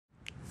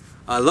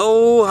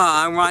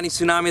Aloha, I'm Ronnie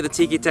Tsunami, the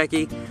Tiki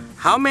Techie.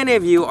 How many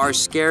of you are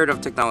scared of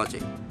technology?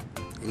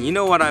 And you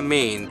know what I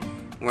mean,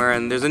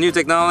 when there's a new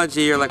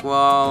technology, you're like,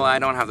 well, I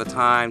don't have the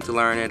time to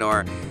learn it,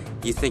 or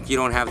you think you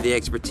don't have the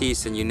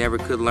expertise and you never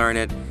could learn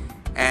it,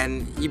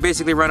 and you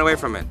basically run away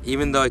from it,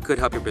 even though it could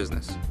help your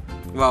business.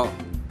 Well,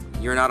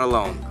 you're not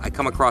alone. I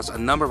come across a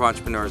number of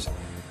entrepreneurs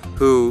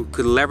who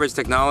could leverage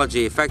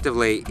technology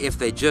effectively if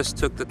they just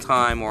took the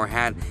time or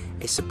had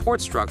a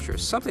support structure,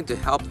 something to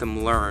help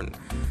them learn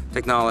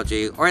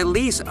technology, or at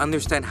least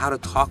understand how to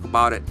talk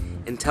about it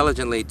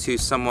intelligently to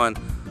someone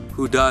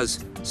who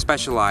does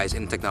specialize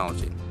in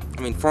technology.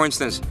 I mean, for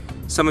instance,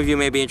 some of you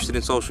may be interested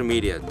in social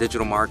media,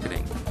 digital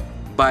marketing,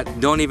 but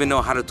don't even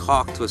know how to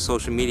talk to a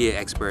social media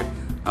expert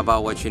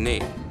about what you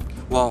need.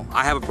 Well,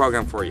 I have a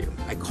program for you.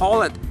 I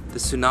call it the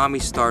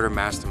Tsunami Starter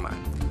Mastermind.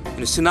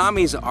 And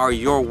tsunamis are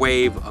your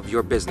wave of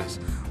your business,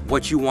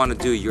 what you want to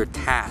do, your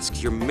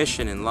tasks, your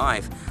mission in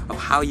life, of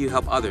how you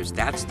help others.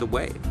 That's the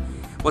wave.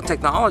 Well,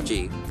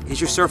 technology is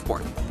your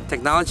surfboard.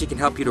 Technology can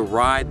help you to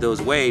ride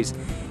those waves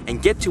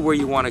and get to where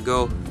you want to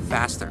go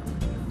faster.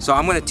 So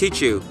I'm going to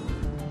teach you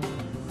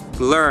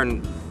to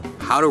learn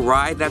how to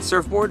ride that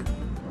surfboard,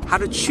 how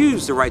to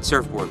choose the right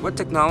surfboard, what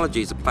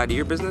technologies apply to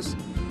your business,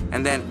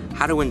 and then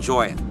how to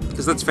enjoy it.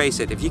 Because let's face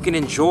it, if you can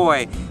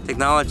enjoy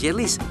technology, at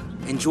least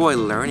enjoy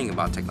learning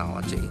about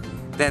technology,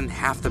 then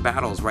half the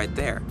battle is right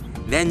there.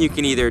 Then you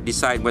can either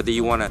decide whether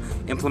you want to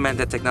implement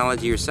that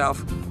technology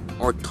yourself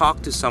or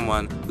talk to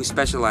someone who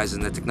specializes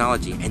in the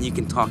technology, and you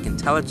can talk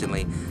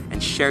intelligently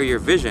and share your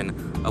vision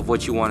of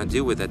what you want to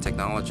do with that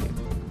technology.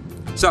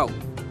 So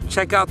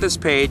check out this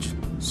page.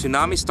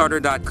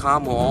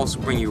 TsunamiStarter.com will also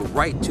bring you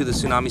right to the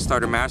Tsunami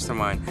Starter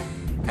Mastermind.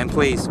 And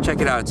please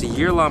check it out. It's a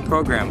year-long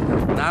program.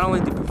 Not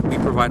only do we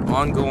provide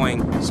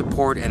ongoing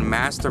support and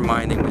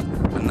masterminding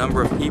with a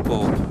number of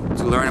people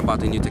to learn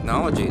about the new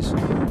technologies,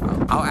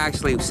 I'll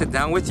actually sit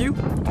down with you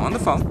on the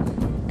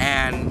phone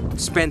and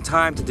spend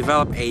time to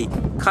develop a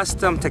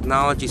custom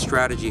technology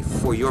strategy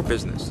for your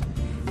business.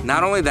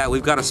 Not only that,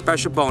 we've got a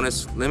special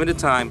bonus, limited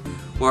time,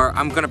 where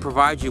I'm going to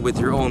provide you with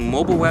your own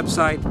mobile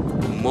website,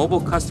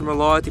 mobile customer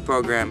loyalty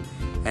program,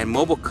 and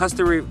mobile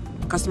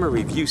customer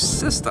review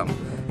system.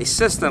 A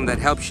system that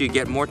helps you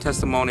get more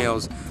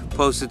testimonials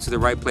posted to the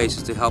right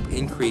places to help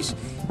increase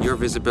your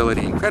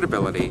visibility and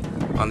credibility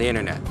on the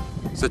internet.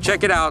 So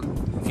check it out.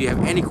 If you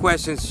have any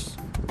questions,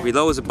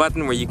 below is a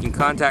button where you can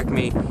contact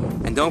me.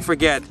 And don't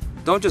forget,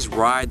 don't just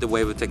ride the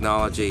wave of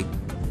technology.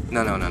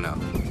 No.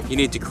 You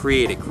need to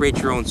create it. Create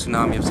your own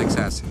tsunami of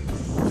success.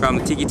 From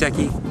the Tiki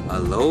Techie,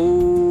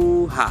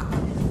 aloha.